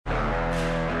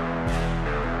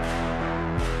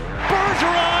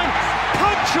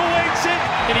punctuates it,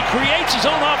 and he creates his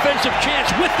own offensive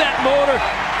chance with that motor.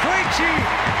 Krejci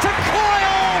to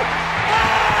Coyle,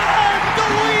 and the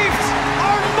Leafs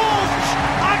are mulch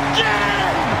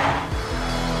again!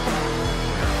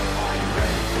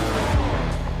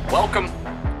 Welcome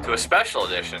to a special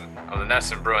edition of the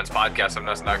NESN Bruins podcast. I'm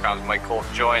NESN.com's Mike Cole,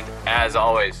 joined, as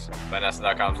always, by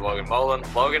NESN.com's Logan Mullen.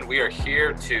 Logan, we are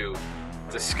here to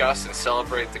discuss and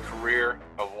celebrate the career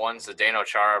of one Zdeno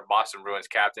Chara, Boston Bruins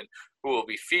captain, who will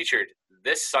be featured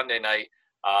this Sunday night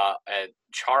at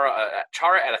Chara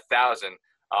at 1,000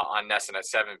 on NESN at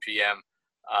 7 p.m.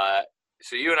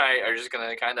 So you and I are just going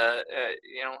to kind of,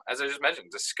 as I just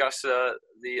mentioned, discuss the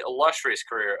illustrious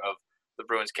career of the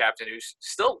Bruins captain, who's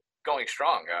still going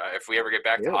strong if we ever get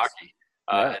back to hockey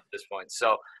at this point.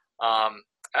 So,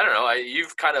 I don't know.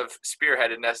 You've kind of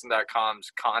spearheaded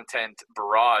NESN.com's content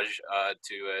barrage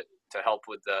to help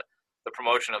with the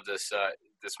promotion of this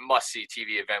this must-see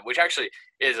TV event, which actually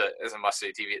is a must-see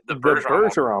TV. The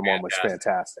Bergeron one was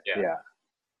fantastic. Yeah.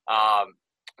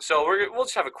 So we'll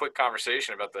just have a quick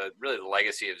conversation about the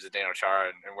legacy of Zdeno Chara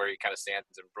and where he kind of stands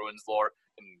in Bruins lore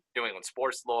and New England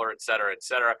sports lore, et cetera, et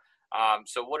cetera.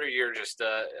 So what are your just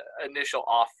initial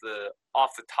off the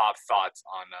top thoughts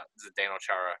on Zdeno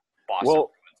Chara, Boston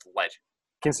Bruins legend?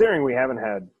 Considering we haven't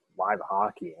had live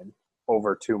hockey in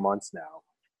over 2 months now,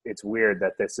 it's weird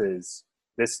that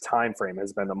this time frame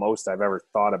has been the most I've ever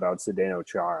thought about Zdeno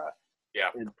Chara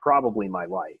in probably my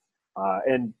life.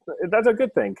 And that's a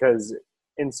good thing because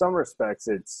in some respects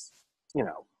it's,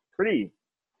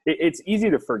 it's easy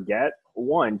to forget,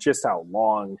 one, just how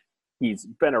long he's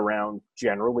been around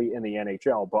generally in the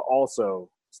NHL, but also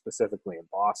specifically in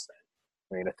Boston.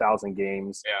 I mean, 1,000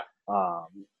 games. Yeah.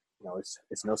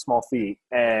 It's no small feat.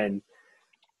 And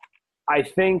I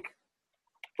think,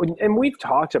 and we've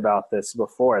talked about this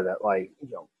before, that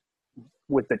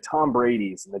with the Tom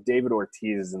Brady's and the David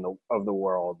Ortiz's of the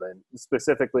world, and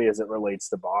specifically as it relates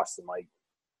to Boston,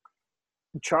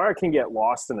 Chara can get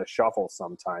lost in the shuffle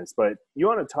sometimes. But you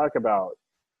want to talk about,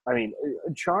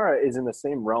 Chara is in the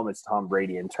same realm as Tom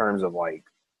Brady in terms of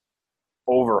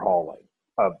overhauling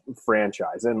a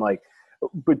franchise, and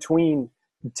between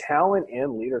talent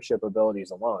and leadership abilities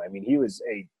alone. He was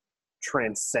a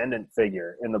transcendent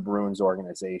figure in the Bruins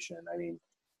organization.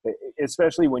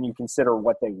 Especially when you consider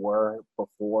what they were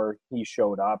before he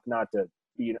showed up, not to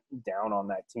be down on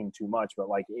that team too much, but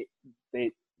the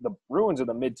Bruins of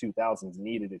the mid-2000s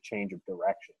needed a change of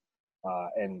direction.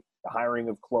 And the hiring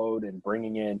of Claude and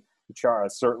bringing in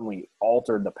Chara certainly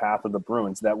altered the path of the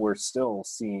Bruins that we're still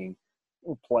seeing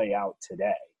play out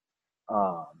today.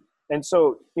 And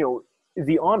so,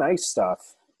 the on-ice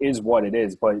stuff is what it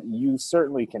is, but you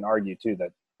certainly can argue, too,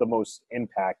 that the most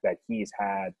impact that he's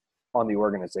had on the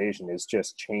organization is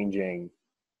just changing,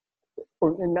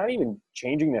 or not even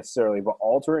changing necessarily, but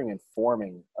altering and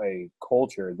forming a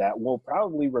culture that will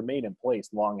probably remain in place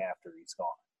long after he's gone.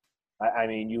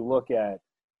 You look at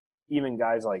even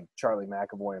guys like Charlie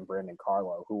McAvoy and Brandon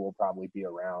Carlo, who will probably be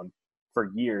around for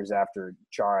years after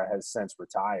Chara has since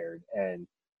retired. And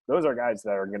those are guys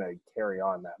that are going to carry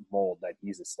on that mold that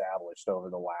he's established over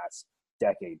the last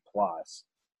decade plus.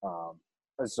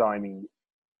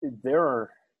 There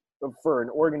are, for an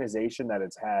organization that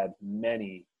has had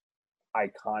many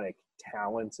iconic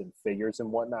talents and figures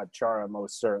and whatnot, Chara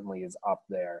most certainly is up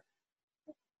there.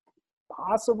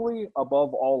 Possibly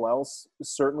above all else,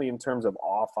 certainly in terms of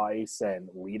off-ice and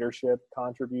leadership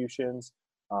contributions,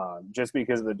 just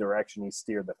because of the direction he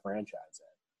steered the franchise in.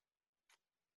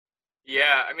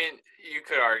 Yeah, you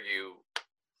could argue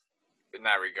in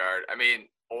that regard.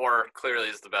 Orr clearly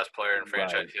is the best player in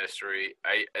franchise history.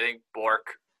 I think Bork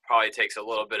probably takes a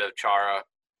little bit of Chara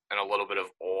and a little bit of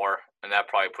Orr, and that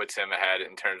probably puts him ahead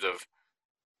in terms of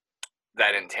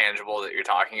that intangible that you're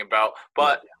talking about.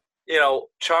 But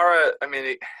Chara,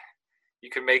 you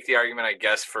could make the argument, I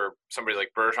guess, for somebody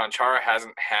like Bergeron. Chara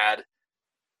hasn't had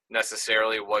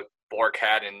necessarily what Bork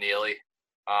had in Neely,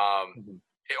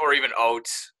 or even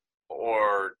Oates,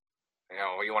 or,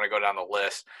 you want to go down the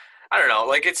list. I don't know.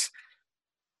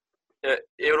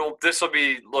 This will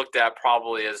be looked at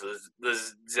probably as the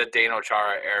Zdeno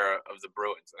Chara era of the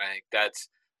Bruins. And I think that's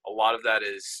a lot of that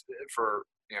is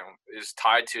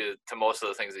tied to most of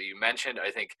the things that you mentioned.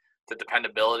 I think the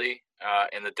dependability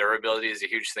and the durability is a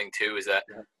huge thing too, is that,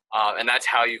 and that's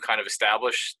how you kind of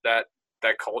establish that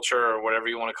culture or whatever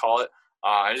you want to call it.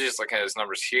 I'm just looking at his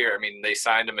numbers here. They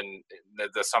signed him in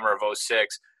the summer of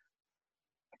 2006.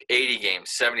 80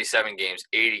 games, 77 games,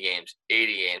 80 games,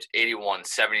 80 games, 81,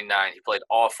 79. He played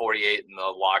all 48 in the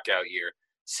lockout year,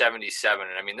 77.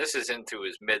 And this is into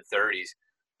his mid-30s,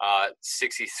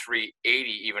 63, 80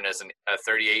 even as a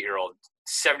 38-year-old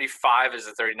 75 as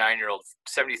a 39-year-old,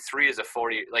 73 as a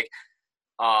 40,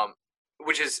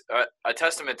 which is a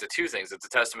testament to two things. It's a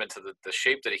testament to the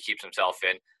shape that he keeps himself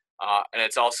in, and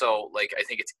it's also I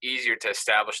think it's easier to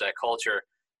establish that culture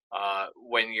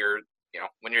when you're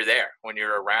there, when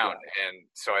you're around, and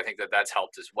so I think that's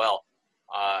helped as well.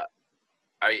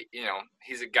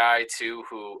 He's a guy too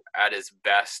who, at his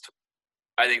best,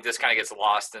 I think this kind of gets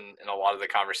lost in a lot of the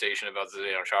conversation about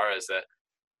Zdeno Chara, is that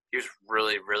he was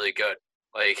really, really good.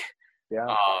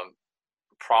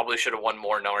 Probably should have won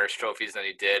more Norris trophies than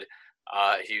he did.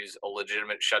 He was a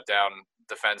legitimate shutdown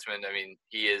defenseman. I mean,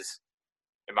 he is,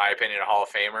 in my opinion, a Hall of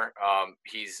Famer.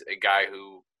 He's a guy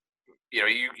who,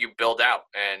 you build out.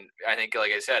 And I think,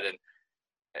 like I said, and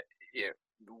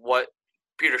what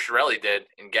Peter Chiarelli did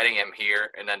in getting him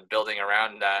here and then building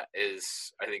around that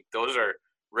is, I think those are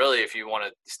really, if you want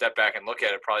to step back and look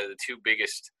at it, probably the two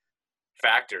biggest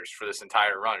factors for this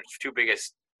entire run. Two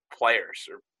biggest players,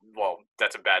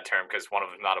 that's a bad term because one of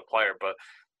them is not a player, but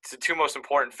the two most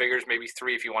important figures, maybe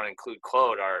three if you want to include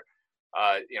Claude, are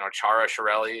Chara,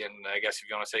 Chiarelli, and I guess if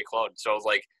you want to say Claude. So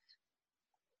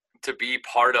to be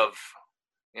part of,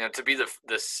 to be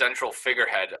the central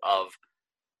figurehead of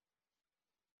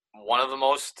one of the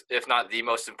most, if not the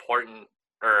most important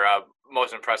or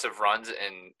most impressive runs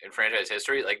in franchise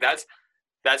history, that's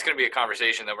going to be a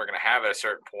conversation that we're going to have at a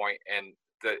certain point, and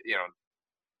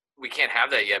we can't have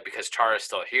that yet because Chara is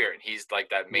still here and he's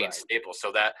that main staple.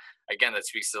 So that, again, that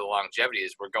speaks to the longevity.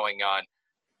 Is we're going on,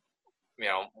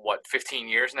 15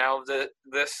 years now of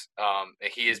this.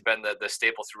 He has been the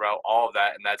staple throughout all of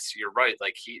that, and that's, you're right.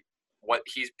 What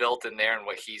he's built in there and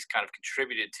what he's kind of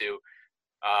contributed to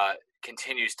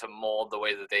continues to mold the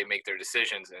way that they make their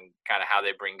decisions and kind of how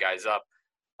they bring guys up.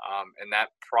 And that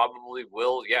probably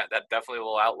will, that definitely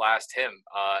will outlast him.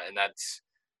 And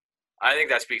I think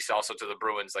that speaks also to the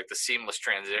Bruins, the seamless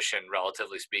transition,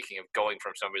 relatively speaking, of going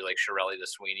from somebody like Chiarelli to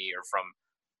Sweeney, or from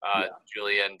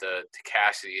Julien to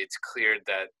Cassidy. It's clear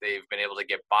that they've been able to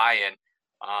get buy-in,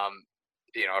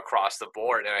 across the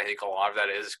board. And I think a lot of that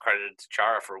is credited to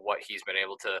Chara for what he's been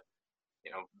able to,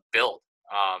 build.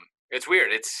 It's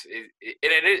weird. It's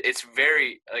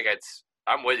very,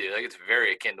 I'm with you. It's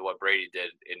very akin to what Brady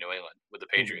did in New England with the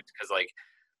Patriots. Because,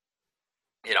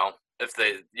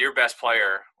 if your best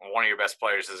player, or one of your best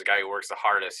players, is the guy who works the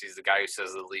hardest, he's the guy who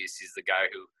says the least, he's the guy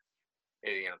who,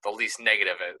 the least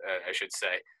negative, I should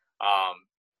say,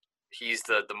 he's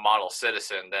the model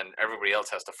citizen, then everybody else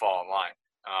has to fall in line.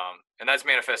 And that's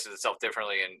manifested itself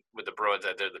differently with the Bruins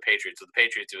that did the Patriots. With the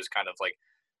Patriots, it was kind of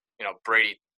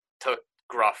Brady took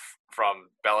gruff from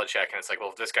Belichick, and it's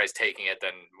if this guy's taking it,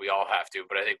 then we all have to.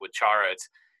 But I think with Chara, it's,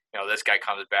 this guy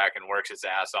comes back and works his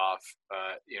ass off,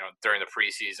 during the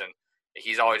preseason.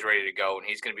 He's always ready to go, and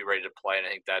he's going to be ready to play, and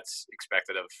I think that's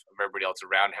expected of everybody else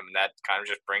around him, and that kind of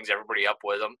just brings everybody up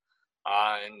with him,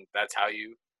 and that's how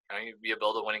you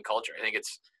build a winning culture. I think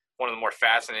it's one of the more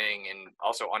fascinating and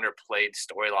also underplayed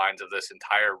storylines of this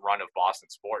entire run of Boston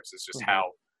sports. Is just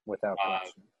how, without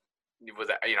question,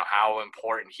 how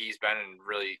important he's been, and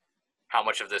really how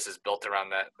much of this is built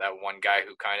around that one guy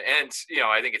who kind of, and it's,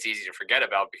 I think it's easy to forget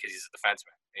about because he's a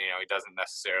defenseman. He doesn't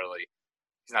necessarily,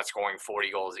 he's not scoring 40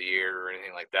 goals a year or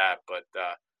anything like that, but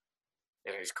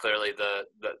he's clearly the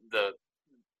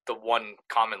one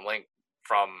common link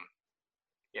from,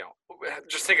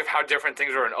 just think of how different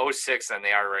things were in 2006 than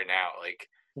they are right now.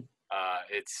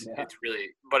 It's really,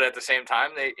 but at the same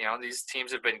time, they, these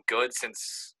teams have been good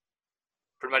since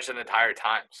pretty much an entire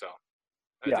time. So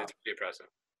it's pretty impressive.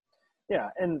 Yeah.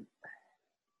 And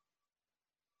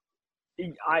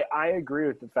I agree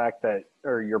with the fact that,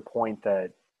 or your point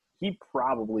that he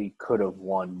probably could have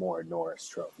won more Norris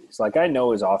trophies. I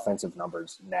know his offensive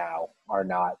numbers now are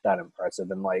not that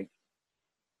impressive. And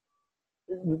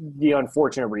the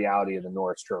unfortunate reality of the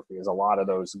Norris Trophy is a lot of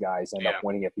those guys end up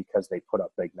winning it because they put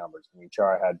up big numbers. I mean,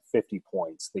 Chara had 50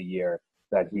 points the year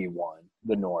that he won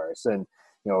the Norris. And,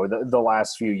 the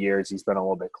last few years he's been a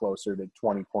little bit closer to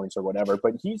 20 points or whatever,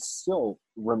 but he's still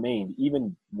remained,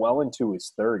 even well into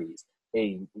his 30s,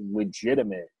 a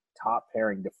legitimate top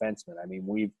pairing defenseman. I mean,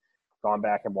 we've gone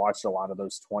back and watched a lot of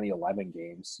those 2011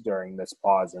 games during this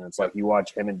pause, and it's you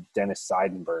watch him and Dennis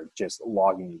Seidenberg just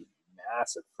logging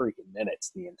massive freaking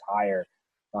minutes the entire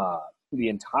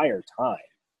time.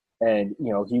 And,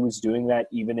 he was doing that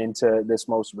even into this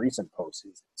most recent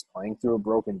postseason. He's playing through a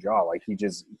broken jaw.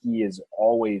 He is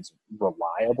always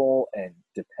reliable and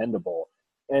dependable.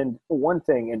 And one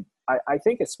thing, and I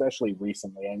think especially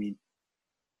recently, I mean,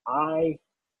 I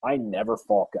never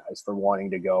fault guys for wanting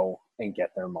to go and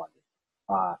get their money.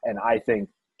 And I think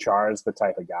Chara's the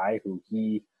type of guy who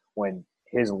when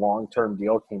his long-term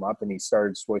deal came up and he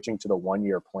started switching to the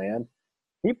one-year plan,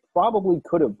 he probably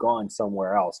could have gone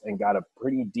somewhere else and got a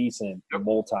pretty decent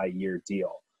multi-year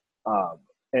deal.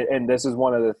 And this is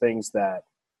one of the things that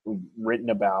we've written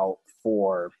about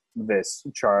for this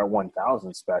Chara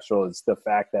 1000 special is the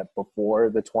fact that before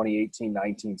the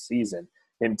 2018-19 season,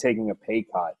 him taking a pay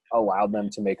cut allowed them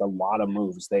to make a lot of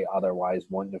moves they otherwise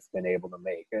wouldn't have been able to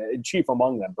make. Chief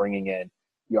among them bringing in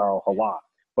Jarl Halak.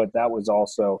 But that was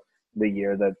also the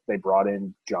year that they brought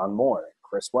in John Moore and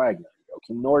Chris Wagner,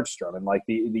 Joachim Nordstrom, and like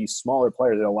these smaller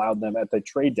players that allowed them at the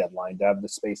trade deadline to have the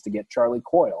space to get Charlie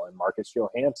Coyle and Marcus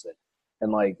Johansson.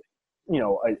 And like, you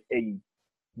know, a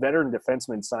veteran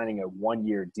defenseman signing a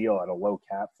one-year deal at a low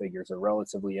cap figure is a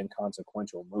relatively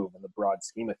inconsequential move in the broad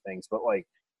scheme of things. But like,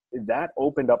 that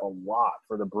opened up a lot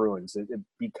for the Bruins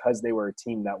because they were a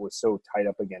team that was so tight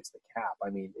up against the cap. I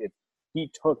mean, if he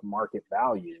took market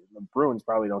value, the Bruins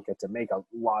probably don't get to make a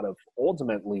lot of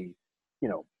ultimately, you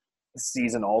know,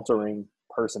 season-altering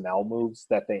personnel moves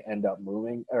that they end up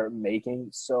moving or making.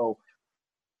 So,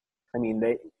 I mean,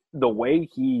 the way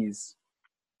he's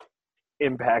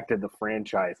impacted the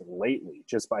franchise lately,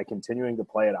 just by continuing to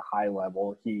play at a high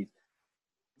level, he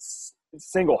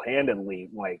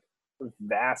single-handedly, like,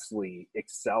 vastly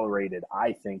accelerated,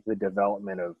 I think, the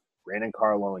development of Brandon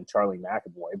Carlo and Charlie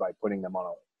McAvoy by putting them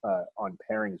on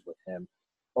pairings with him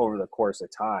over the course of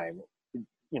time.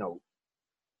 You know,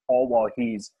 all while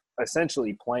he's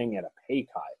essentially playing at a pay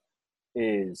cut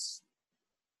is,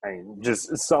 I mean,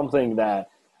 just something that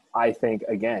I think,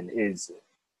 again,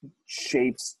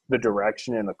 shapes the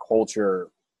direction and the culture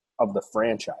of the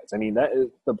franchise. I mean,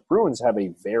 the Bruins have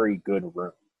a very good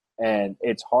room, and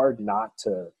it's hard not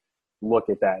to look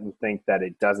at that and think that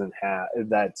it doesn't have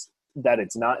that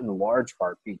it's not in large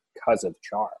part because of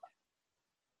Chara.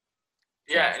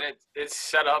 Yeah, and it's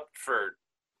set up for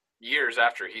years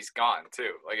after he's gone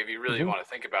too. Like, if you really want to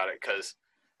think about it, because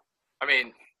I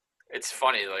mean, it's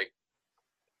funny. Like,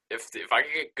 if I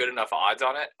could get good enough odds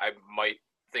on it, I might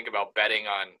think about betting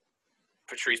on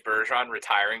Patrice Bergeron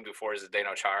retiring before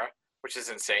Zdeno Chara, which is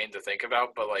insane to think about.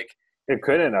 But like, it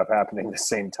could end up happening at the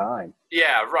same time.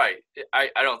 Yeah, right. I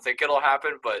don't think it'll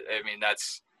happen, but I mean,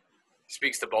 that's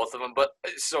speaks to both of them. But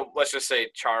so let's just say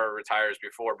Chara retires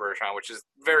before Bergeron, which is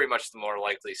very much the more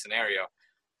likely scenario.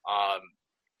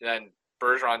 Then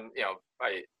Bergeron, you know,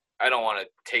 I don't want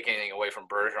to take anything away from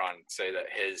Bergeron and say that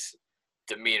his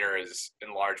demeanor is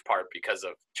in large part because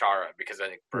of Chara, because I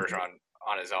think Bergeron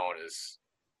on his own is,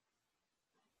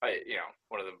 you know,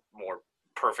 one of the more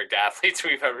perfect athletes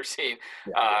we've ever seen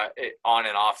on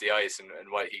and off the ice, and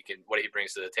what he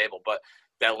brings to the table. But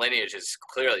that lineage is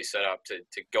clearly set up to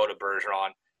go to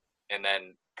Bergeron, and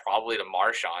then probably to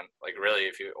Marchand, like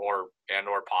really, or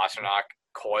Pastrnak,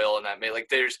 Coyle, and that like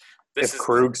if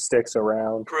Krug sticks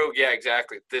around. Krug, yeah,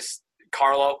 exactly. This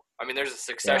Carlo, I mean, there's a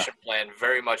succession plan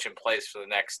very much in place for the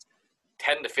next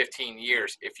 10 to 15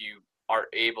 years if you are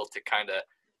able to kind of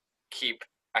keep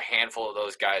a handful of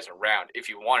those guys around. If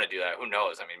you want to do that, who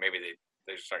knows? I mean, maybe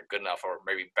they just aren't good enough, or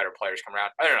maybe better players come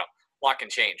around. I don't know. A lot can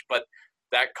change, but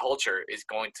that culture is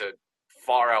going to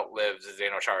far outlive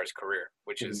Zdeno Chara's career,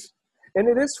 which is. And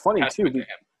it is funny too.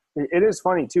 It is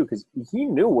funny too because he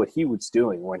knew what he was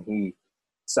doing when he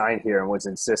signed here and was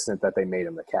insistent that they made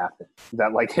him the captain.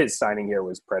 That like his signing here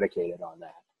was predicated on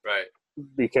that, right?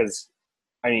 Because,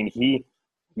 I mean, he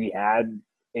had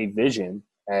a vision,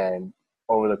 and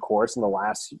over the course in the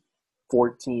last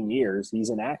 14 years, he's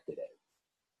enacted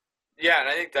it. Yeah, and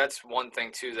I think that's one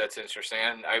thing too that's interesting.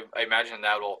 And I imagine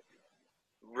that will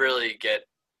really get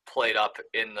played up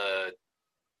in the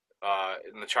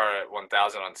Chara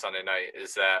 1000 on Sunday night,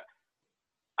 is that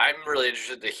I'm really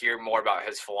interested to hear more about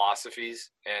his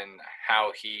philosophies and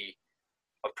how he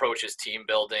approaches team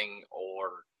building, or,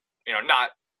 you know,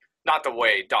 not the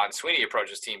way Don Sweeney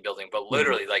approaches team building, but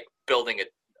literally like building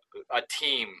a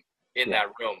team in that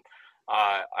room.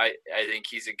 I think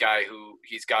he's a guy who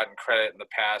he's gotten credit in the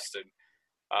past,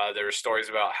 and there are stories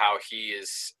about how he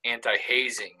is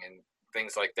anti-hazing and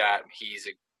things like that. And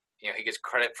he gets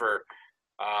credit for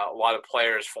a lot of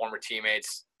players, former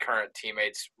teammates, current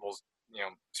teammates will, you know,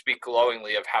 speak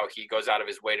glowingly of how he goes out of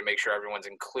his way to make sure everyone's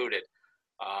included.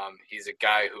 He's a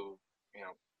guy who, you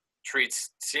know,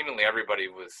 treats seemingly everybody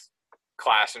with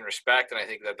class and respect, and I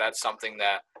think that that's something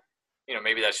that, you know,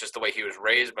 maybe that's just the way he was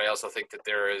raised, but I also think that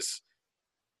there is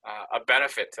a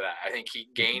benefit to that. I think he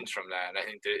gains from that, and I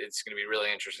think that it's going to be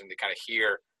really interesting to kind of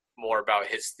hear more about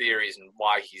his theories and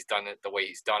why he's done it the way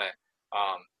he's done it.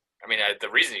 I mean, the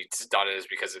reason he's done it is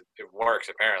because it works,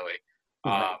 apparently.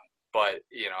 But,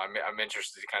 you know, I'm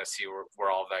interested to kind of see where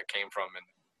all of that came from. And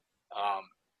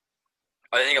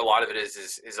I think a lot of it is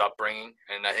his upbringing,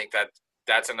 and I think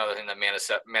that's another thing that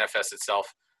manifests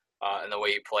itself in the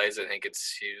way he plays. I think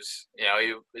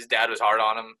his dad was hard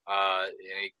on him.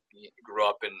 He grew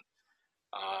up in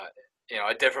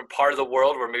a different part of the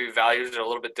world where maybe values are a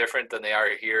little bit different than they are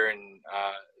here in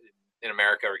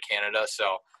America or Canada.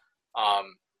 So,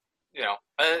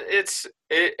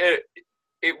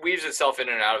 it weaves itself in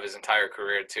and out of his entire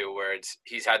career too, where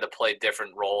he's had to play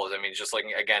different roles. I mean, just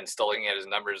still looking at his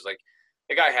numbers, like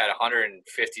the guy had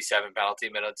 157 penalty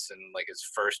minutes in like his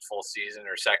first full season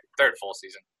or third full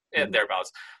season,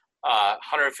 thereabouts.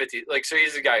 150. So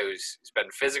he's a guy who's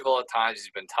been physical at times.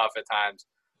 He's been tough at times.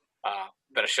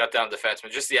 Been a shutdown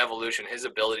defenseman. Just the evolution, his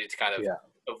ability to kind of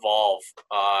evolve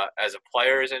as a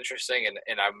player is interesting,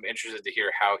 and I'm interested to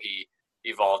hear how he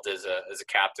evolved as a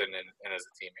captain and as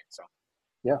a teammate. So.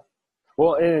 Yeah.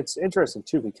 Well, and it's interesting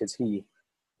too because he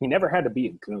never had to be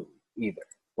a goon either.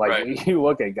 Like right. You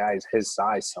look at guys his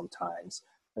size sometimes,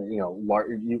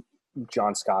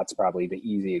 John Scott's probably the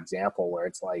easy example where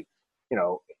it's like,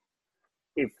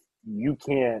 if you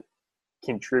can't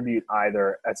contribute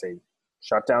either as a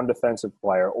shutdown defensive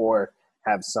player or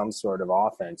have some sort of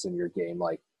offense in your game,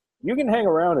 like you can hang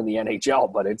around in the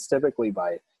NHL, but it's typically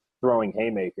by throwing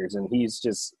haymakers. And he's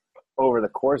just, over the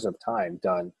course of time,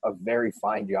 done a very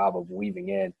fine job of weaving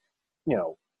in,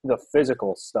 the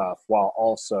physical stuff while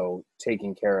also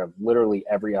taking care of literally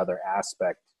every other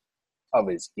aspect of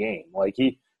his game. Like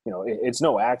it's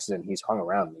no accident he's hung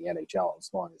around in the NHL as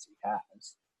long as he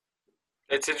has.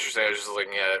 It's interesting. I was just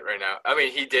looking at it right now. I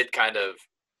mean, he did kind of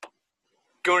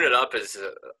goon it up is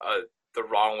the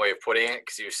wrong way of putting it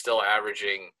because he was still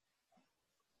averaging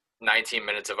 19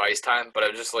 minutes of ice time. But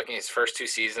I'm just looking at his first two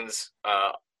seasons,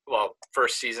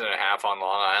 first season and a half on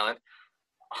Long Island,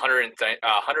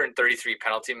 133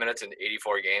 penalty minutes in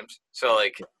 84 games. So,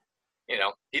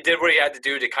 he did what he had to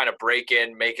do to kind of break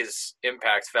in, make his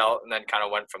impact felt, and then kind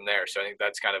of went from there. So I think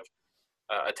that's kind of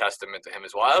a testament to him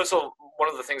as well. One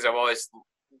of the things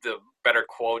the better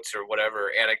quotes or whatever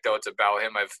anecdotes about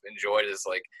him I've enjoyed is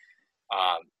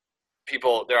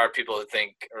there are people who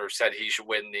think or said he should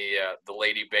win the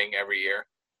Lady Byng every year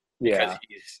because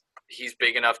he's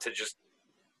big enough to just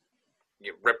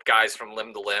rip guys from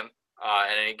limb to limb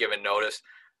at any given notice,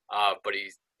 but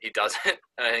he doesn't.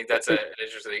 And I think that's an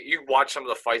interesting thing. You watch some of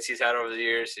the fights he's had over the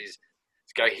years.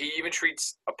 He even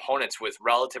treats opponents with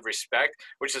relative respect,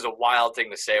 which is a wild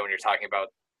thing to say when you're talking about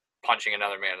punching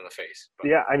another man in the face. But.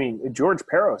 Yeah, I mean, George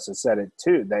Peros has said it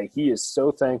too, that he is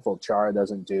so thankful Chara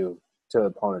doesn't do to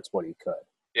opponents what he could,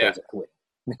 physically.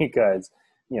 Because,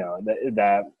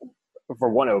 that for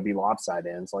one, it would be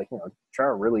lopsided. And it's like,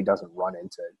 Chara really doesn't run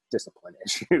into discipline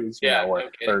issues,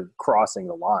 or crossing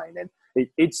the line. And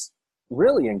it's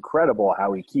really incredible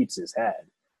how he keeps his head.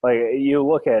 Like, you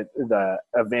look at the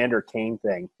Evander Kane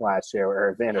thing last year,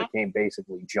 where Evander Kane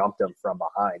basically jumped him from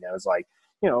behind. I was like,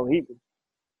 he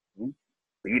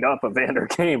beat up Evander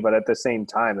Kane, but at the same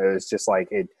time, it was just like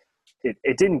it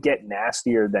didn't get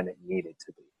nastier than it needed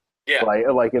to be. Yeah.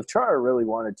 Like if Chara really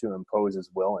wanted to impose his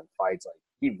will in fights, like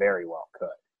he very well could.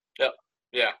 Yep.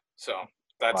 Yeah. So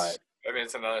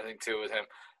it's another thing too with him.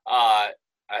 I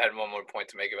had one more point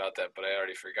to make about that, but I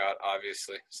already forgot,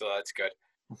 obviously. So that's good.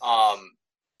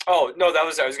 Oh no, I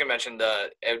was gonna mention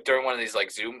during one of these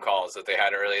Zoom calls that they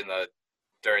had early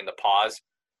during the pause,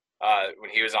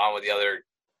 when he was on with the other.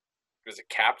 Was it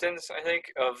captains, I think,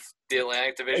 of the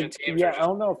Atlantic Division teams? Yeah, I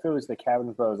don't know if it was the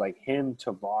captains, but it was like him,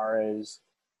 Tavares,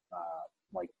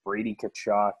 Brady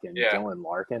Tkachuk, and Dylan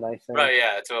Larkin, I think. Right,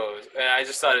 yeah. So, and I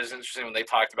just thought it was interesting when they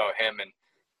talked about him and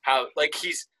how, we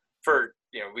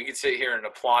could sit here and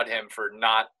applaud him for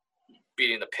not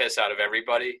beating the piss out of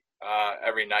everybody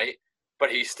every night, but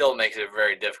he still makes it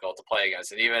very difficult to play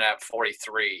against. And even at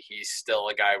 43, he's still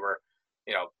a guy where,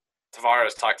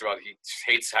 Tavares talked about he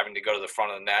hates having to go to the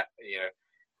front of the net.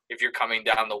 If you're coming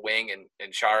down the wing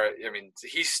and Chara,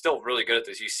 he's still really good at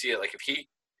this. You see it. Like if he,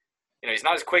 he's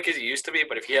not as quick as he used to be,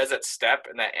 but if he has that step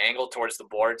and that angle towards the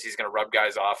boards, he's going to rub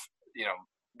guys off,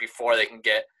 before they can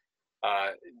get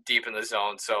deep in the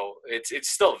zone. So it's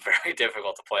still very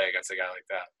difficult to play against a guy like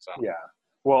that. So yeah.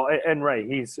 Well, and right,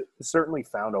 he's certainly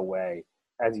found a way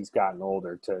as he's gotten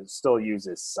older to still use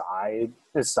his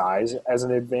size as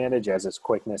an advantage as his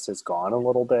quickness has gone a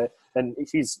little bit. And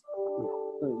he's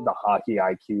the hockey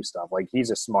IQ stuff. Like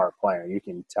he's a smart player. You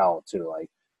can tell too,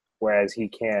 whereas he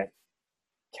can't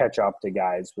catch up to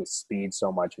guys with speed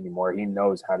so much anymore. He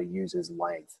knows how to use his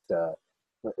length to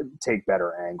take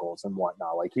better angles and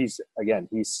whatnot. Like he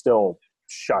still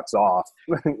shuts off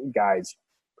guys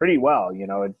pretty well,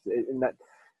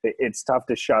 it's tough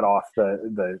to shut off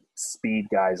the speed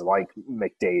guys like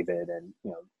McDavid and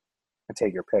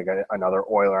take your pick, another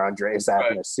Oiler, Andreas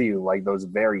Athanasiou, like those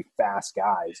very fast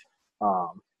guys.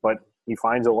 But he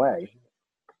finds a way.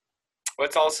 When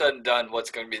it's all said and done,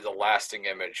 what's going to be the lasting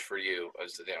image for you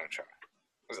as the Zdeno Chara?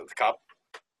 Was it the Cup?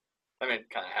 I mean, it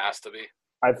kind of has to be.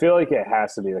 I feel like it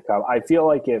has to be the Cup. I feel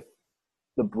like if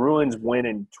the Bruins win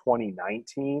in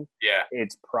 2019,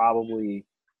 it's probably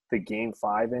the Game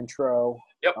 5 intro.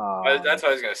 Yep, that's what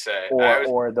I was going to say.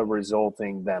 Or the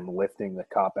resulting them lifting the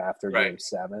Cup after Game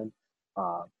 7.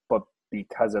 But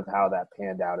because of how that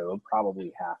panned out, it would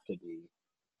probably have to be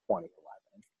 2011.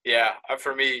 Yeah,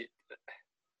 for me,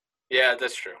 yeah,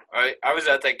 that's true. I was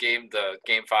at that game, the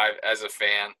Game 5, as a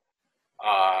fan.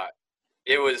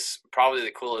 It was probably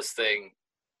the coolest thing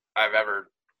I've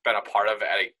ever been a part of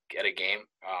at a game.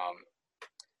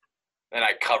 And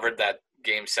I covered that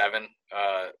Game 7,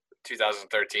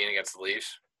 2013 against the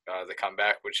Leafs, the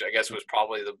comeback, which I guess was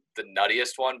probably the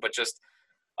nuttiest one. But just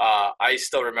I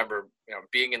still remember,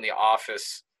 being in the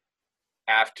office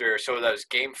after. So that was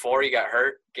Game 4. He got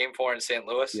hurt. Game 4 in St.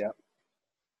 Louis. Yeah.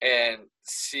 And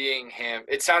seeing him,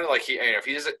 it sounded like if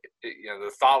he doesn't,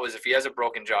 the thought was if he has a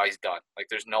broken jaw, he's done. Like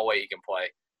there's no way he can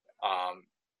play.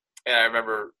 And I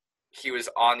remember he was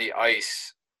on the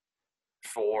ice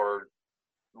for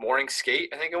morning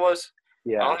skate, I think it was.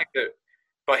 Yeah.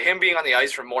 But him being on the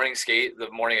ice for morning skate the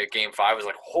morning of Game 5 was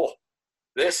like, oh,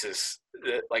 this is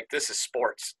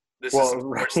sports. This is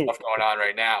sports stuff going on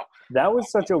right now. That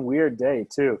was such a weird day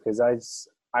too, because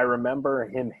I remember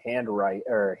him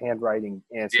handwriting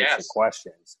answers to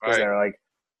questions because they're like,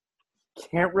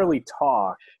 can't really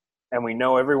talk, and we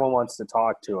know everyone wants to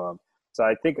talk to him. So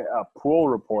I think a pool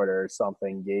reporter or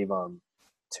something gave him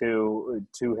two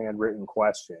handwritten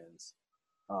questions.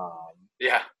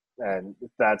 And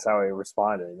that's how he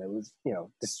responded. And it was,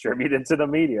 distributed to the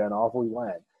media, and off we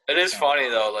went. It is funny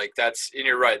though, like and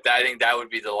you're right. I think that would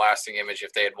be the lasting image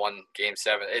if they had won Game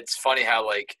 7. It's funny how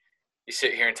like you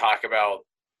sit here and talk about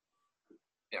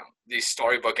these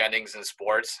storybook endings in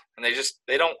sports, and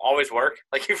they don't always work.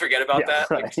 Like you forget about that.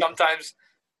 Right. Like sometimes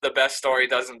the best story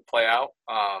doesn't play out,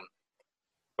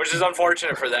 which is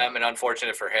unfortunate for them and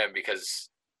unfortunate for him because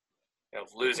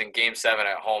losing Game 7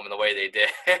 at home in the way they did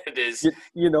is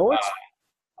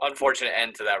unfortunate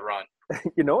end to that run.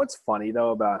 What's funny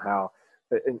though about how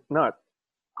not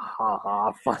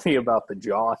funny about the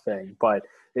jaw thing, but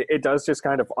it does just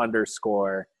kind of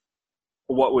underscore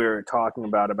what we were talking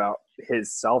about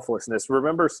his selflessness.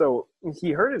 Remember, so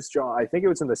he hurt his jaw, I think it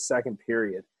was in the second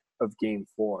period of Game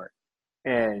 4,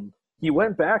 and he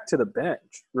went back to the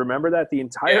bench. Remember that? The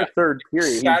entire third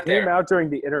period. He came out during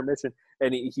the intermission,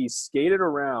 and he skated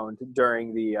around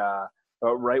during the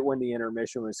right when the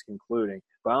intermission was concluding.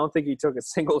 But I don't think he took a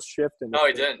single shift. No,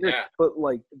 he didn't, yeah. But,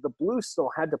 the Blues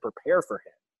still had to prepare for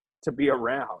him to be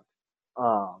around.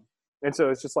 And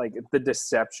so it's just the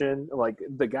deception,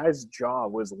 the guy's jaw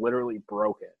was literally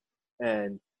broken,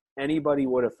 and anybody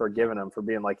would have forgiven him for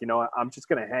being you know what, I'm just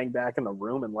going to hang back in the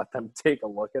room and let them take a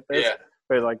look at this. Yeah.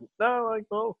 But he's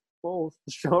no, we'll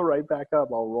show right back up.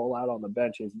 I'll roll out on the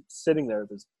bench. He's sitting there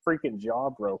with his freaking jaw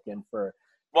broken for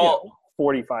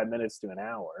 45 minutes to an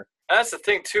hour. And that's the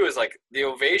thing too, is the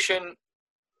ovation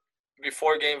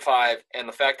before Game 5 and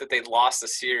the fact that they lost the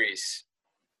series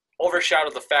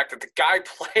overshadowed the fact that the guy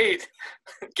played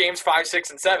games 5,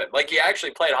 6, and 7. He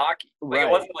actually played hockey. It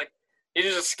wasn't he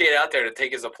just skated out there to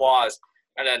take his applause,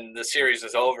 and then the series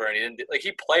was over, and he didn't.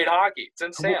 He played hockey. It's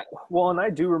insane. Well, and I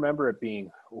do remember it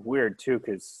being weird too,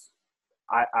 because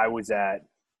I was at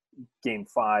Game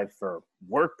 5 for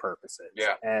work purposes.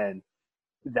 Yeah. And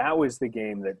that was the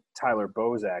game that Tyler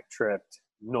Bozak tripped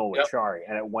Noel Acciari,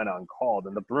 and it went uncalled,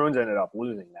 and the Bruins ended up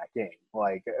losing that game.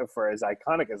 For as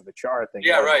iconic as the Chara thing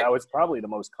was, that was probably the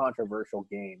most controversial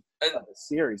game of the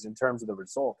series in terms of the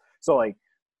result. So,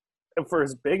 for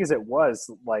as big as it was,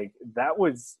 that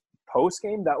was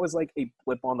post-game, that was a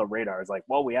blip on the radar. It's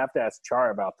well, we have to ask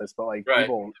Chara about this, but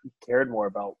people cared more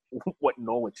about what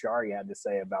Noel Acciari had to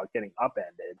say about getting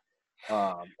upended.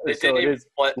 They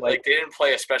didn't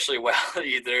play especially well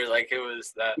either. It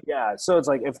was that. Yeah, so it's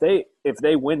if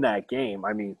they win that game,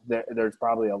 I mean, there's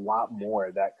probably a lot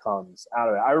more that comes out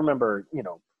of it. I remember,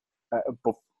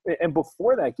 and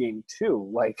before that game too,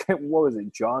 what was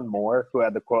it, John Moore, who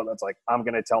had the quote that's I'm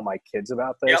going to tell my kids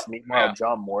about this. Yep. Meanwhile,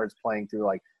 John Moore is playing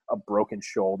through a broken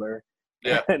shoulder.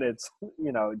 Yeah, and it's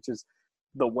just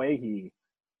the way he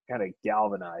kind of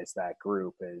galvanized that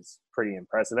group is pretty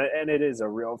impressive, and it is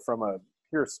from a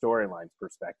pure storylines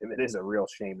perspective, it is a real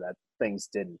shame that things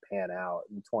didn't pan out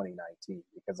in 2019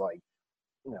 because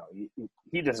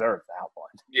he deserved that one.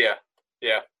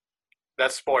 Yeah,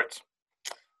 that's sports.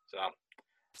 So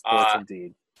sports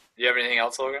indeed. Do you have anything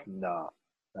else, Logan? No.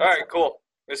 All right, cool.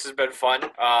 This has been fun.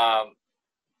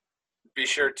 Be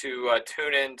sure to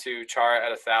tune in to Chara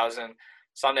at 1,000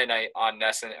 Sunday night on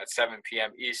NESN at 7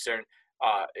 p.m. Eastern.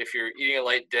 If you're eating a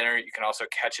late dinner, you can also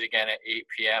catch it again at 8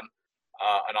 p.m.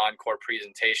 An encore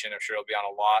presentation. I'm sure it'll be on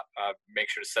a lot. Make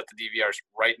sure to set the DVRs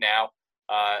right now,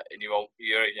 and then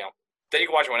you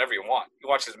can watch it whenever you want. You can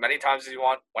watch it as many times as you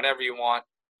want, whenever you want.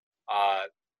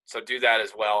 So do that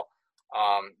as well.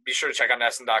 Be sure to check out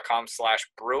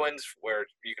NESN.com/Bruins, where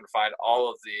you can find all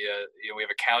of the, we have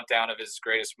a countdown of his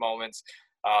greatest moments,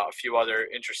 a few other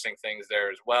interesting things there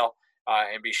as well.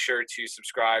 And be sure to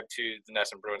subscribe to the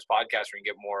NESN Bruins podcast, where you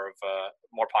can get more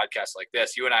podcasts like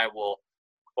this. You and I will,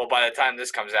 by the time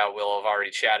this comes out, we'll have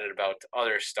already chatted about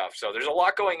other stuff. So there's a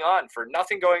lot going on. For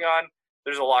nothing going on,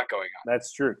 there's a lot going on.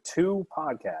 That's true. 2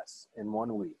 podcasts in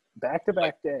 1 week,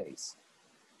 back-to-back days.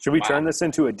 Should we turn this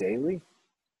into a daily?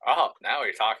 Oh, now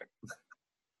you're talking.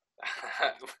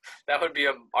 That would be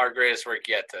our greatest work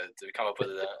yet, to come up with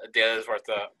a day's worth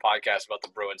of podcast about the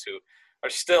Bruins, who are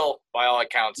still, by all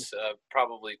accounts,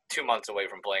 probably 2 months away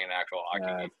from playing an actual hockey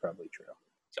game. That's probably true.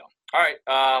 So, all right.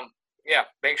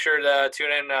 Make sure to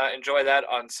tune in, enjoy that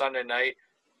on Sunday night.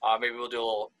 Maybe we'll do a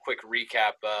little quick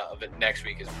recap of it next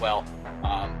week as well.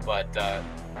 But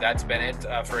that's been it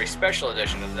for a special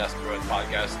edition of the NESN Bruins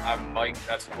podcast. I'm Mike.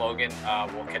 That's Logan.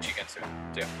 We'll catch you again soon.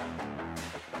 See ya.